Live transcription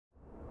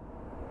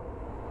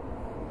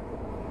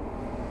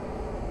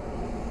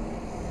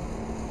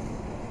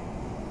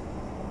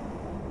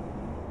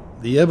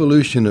The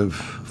evolution of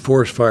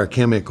forest fire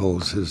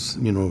chemicals has,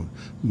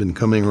 been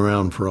coming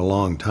around for a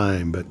long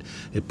time, but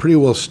it pretty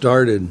well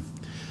started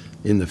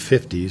in the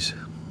 50s,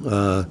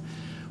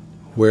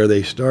 where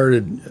they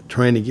started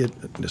trying to get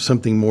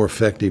something more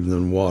effective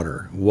than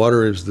water.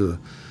 Water is of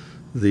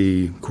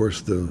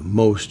course, the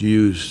most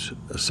used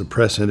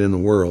suppressant in the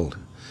world,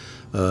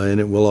 and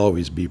it will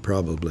always be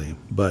probably.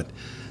 But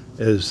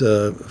as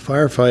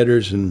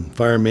firefighters and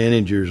fire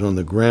managers on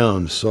the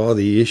ground saw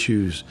the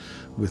issues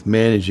with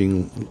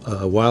managing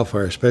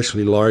wildfire,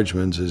 especially large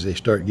ones, as they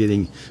start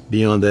getting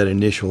beyond that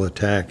initial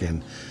attack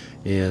and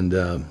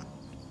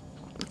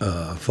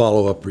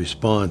follow-up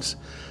response,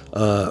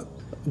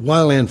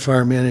 wildland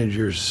fire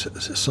managers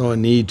saw a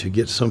need to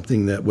get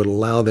something that would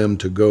allow them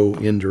to go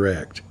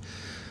indirect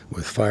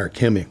with fire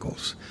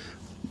chemicals.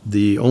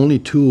 The only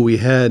tool we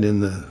had in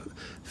the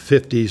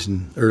 50s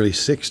and early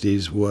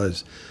 60s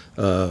was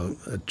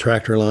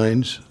tractor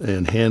lines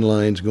and hand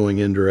lines going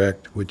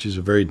indirect, which is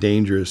a very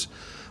dangerous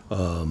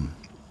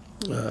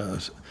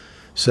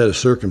set of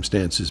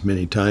circumstances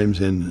many times,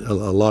 and a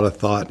lot of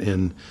thought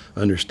and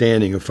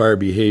understanding of fire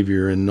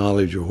behavior and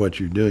knowledge of what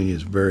you're doing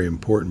is very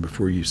important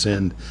before you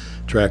send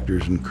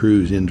tractors and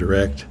crews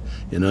indirect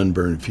in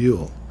unburned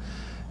fuel.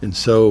 And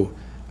so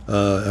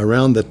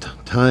around the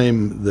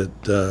time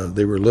that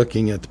they were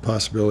looking at the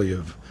possibility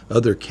of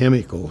other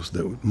chemicals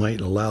that might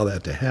allow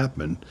that to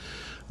happen,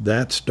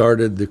 that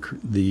started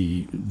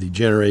the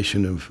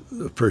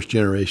first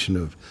generation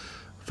of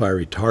fire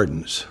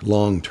retardants,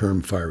 long-term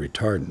fire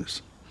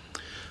retardants.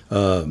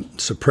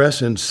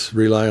 Suppressants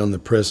rely on the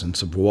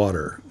presence of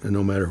water, and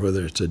no matter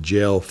whether it's a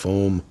gel,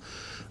 foam,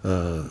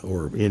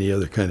 or any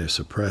other kind of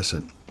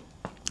suppressant.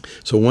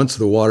 So once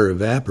the water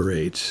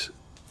evaporates,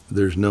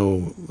 there's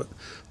no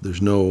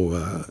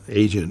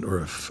agent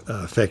or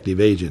effective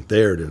agent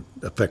there to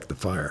affect the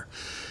fire.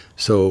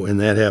 So, and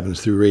that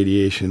happens through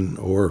radiation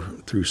or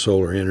through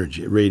solar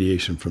energy,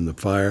 radiation from the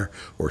fire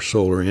or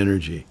solar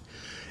energy.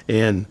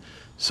 And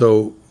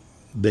so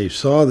they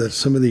saw that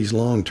some of these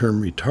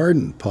long-term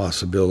retardant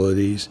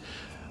possibilities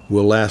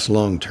will last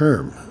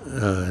long-term,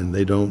 and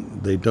they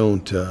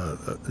don't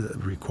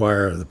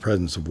require the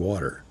presence of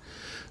water.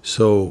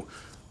 So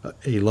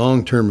a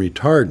long-term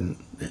retardant,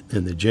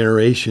 and the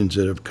generations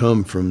that have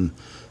come from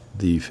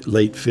the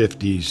late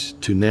 50s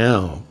to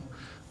now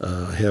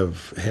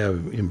have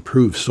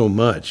improved so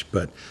much,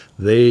 but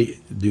they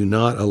do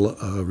not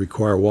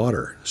require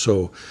water.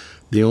 So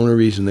the only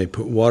reason they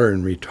put water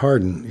in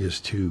retardant is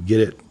to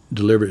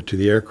deliver it to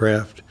the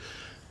aircraft,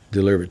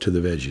 deliver it to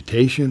the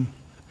vegetation,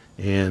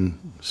 and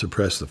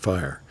suppress the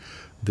fire.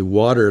 The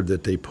water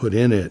that they put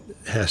in it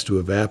has to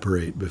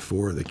evaporate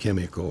before the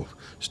chemical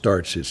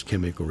starts its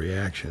chemical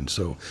reaction.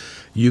 So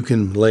you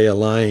can lay a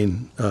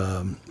line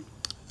a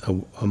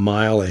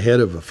mile ahead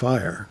of a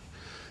fire,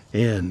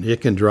 and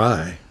it can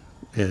dry,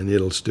 and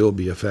it'll still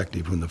be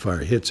effective when the fire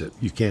hits it.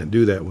 You can't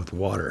do that with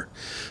water.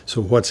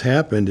 So what's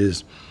happened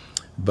is,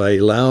 by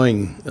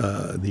allowing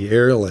the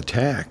aerial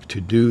attack to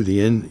do the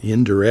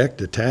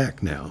indirect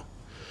attack now,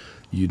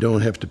 you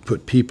don't have to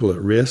put people at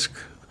risk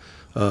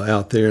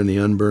out there in the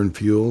unburned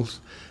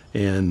fuels,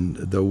 and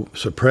the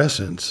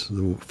suppressants,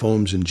 the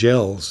foams and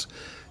gels,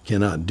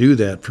 cannot do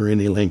that for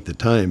any length of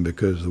time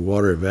because the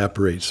water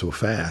evaporates so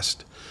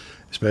fast,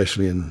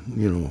 especially in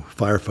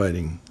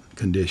firefighting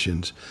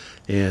conditions.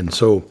 And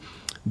so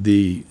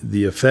the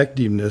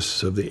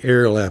effectiveness of the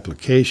aerial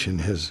application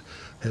has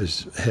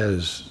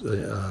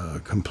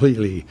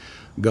completely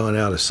gone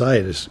out of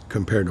sight as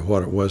compared to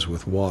what it was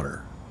with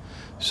water.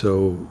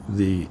 So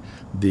the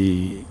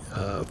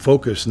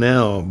focus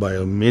now by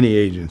many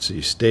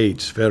agencies,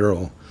 states,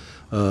 federal,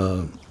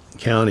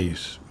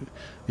 counties,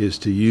 is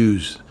to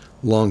use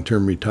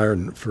long-term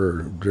retardant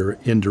for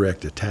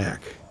indirect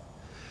attack.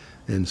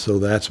 And so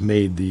that's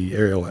made the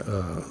aerial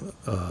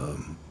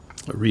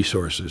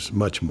resources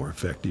much more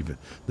effective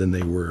than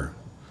they were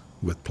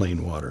with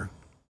plain water.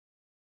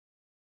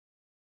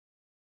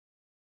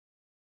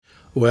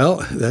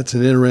 Well, that's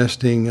an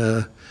interesting,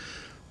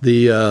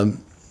 the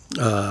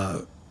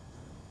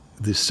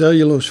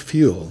cellulose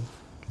fuel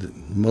that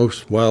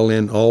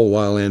all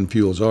wildland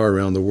fuels are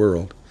around the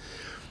world,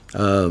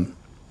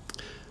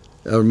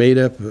 are made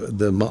up,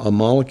 a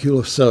molecule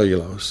of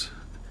cellulose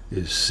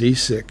is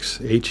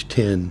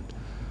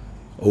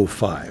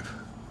C6H10O5.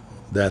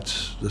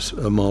 That's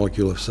a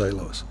molecule of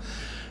cellulose.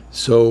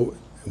 So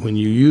when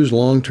you use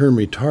long-term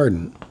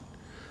retardant,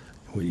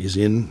 which is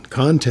in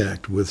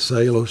contact with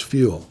cellulose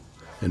fuel,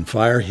 and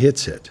fire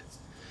hits it,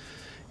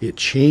 it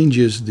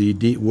changes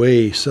the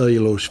way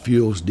cellulose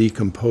fuels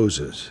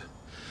decomposes.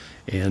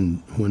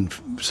 And when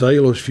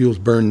cellulose fuels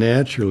burn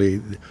naturally,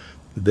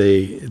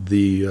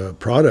 the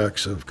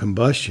products of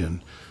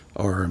combustion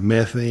are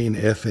methane,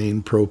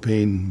 ethane,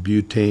 propane,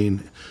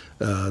 butane.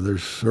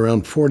 There's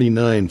around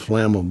 49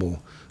 flammable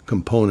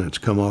components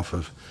come off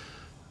of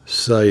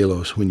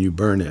cellulose when you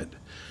burn it.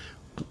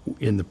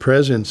 In the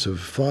presence of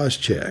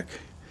Phos-Chek,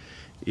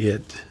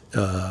 it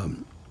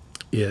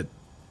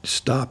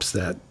stops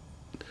that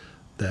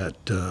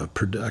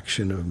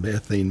production of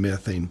methane,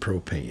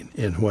 propane.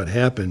 And what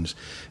happens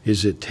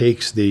is it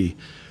takes the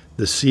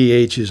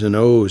CHs and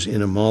Os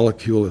in a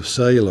molecule of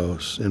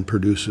cellulose and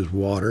produces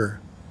water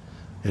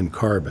and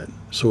carbon.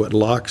 So it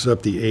locks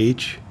up the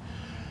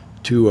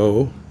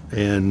H2O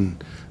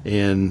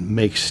and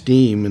makes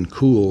steam and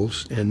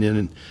cools, and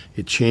then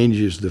it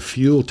changes the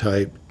fuel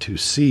type to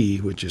C,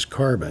 which is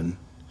carbon.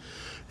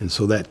 And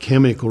so that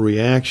chemical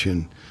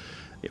reaction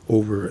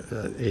over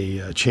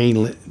a chain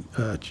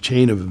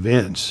of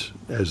events,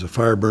 as the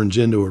fire burns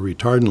into a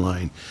retardant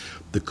line,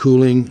 the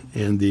cooling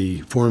and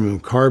the forming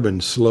of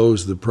carbon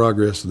slows the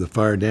progress of the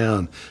fire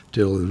down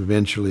till it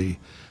eventually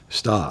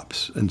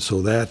stops. And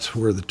so that's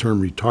where the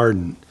term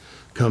retardant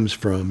comes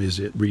from, is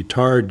it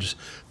retards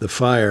the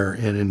fire,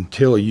 and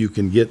until you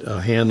can get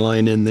a hand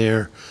line in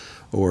there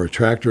or a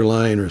tractor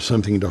line or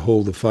something to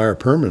hold the fire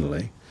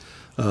permanently,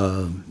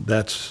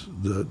 that's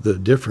the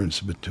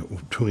difference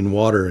between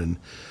water and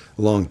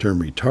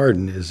long-term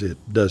retardant, is it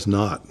does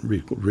not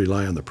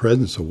rely on the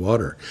presence of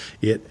water.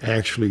 It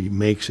actually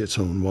makes its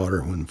own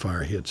water when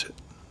fire hits it.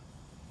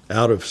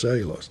 Out of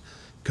cellulose.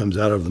 Comes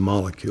out of the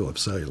molecule of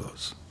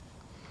cellulose.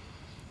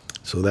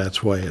 So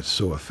that's why it's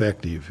so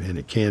effective, and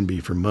it can be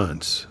for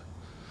months.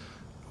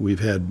 We've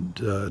had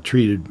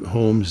treated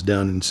homes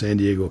down in San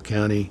Diego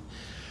County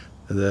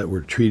that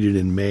were treated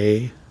in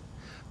May.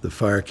 The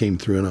fire came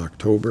through in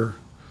October,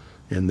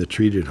 and the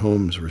treated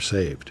homes were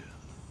saved.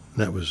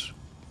 That was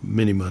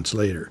many months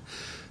later.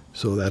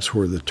 So that's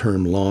where the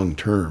term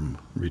long-term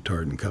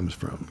retardant comes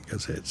from,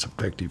 because it's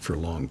effective for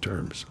long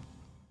terms.